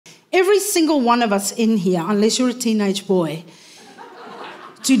every single one of us in here, unless you're a teenage boy,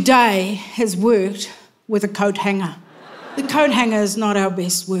 today has worked with a coat hanger. The coat hanger is not our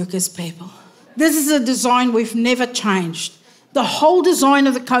best workers, people. This is a design we've never changed. The whole design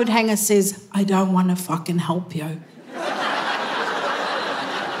of the coat hanger says, I don't want to fucking help you.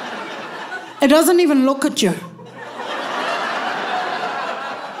 It doesn't even look at you.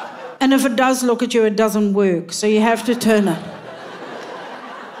 And if it does look at you, it doesn't work, so you have to turn it.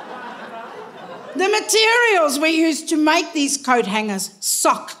 The materials we use to make these coat hangers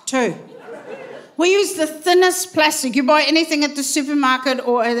suck too. We use the thinnest plastic. You buy anything at the supermarket,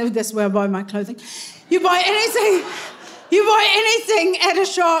 or that's where I buy my clothing. You buy anything at a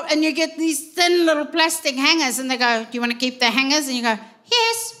shop and you get these thin little plastic hangers and they go, do you want to keep the hangers? And you go,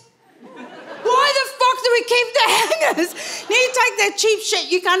 yes. Why the fuck do we keep the hangers? Now you take that cheap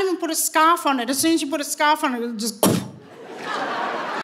shit, you can't even put a scarf on it. As soon as you put a scarf on it, it'll just...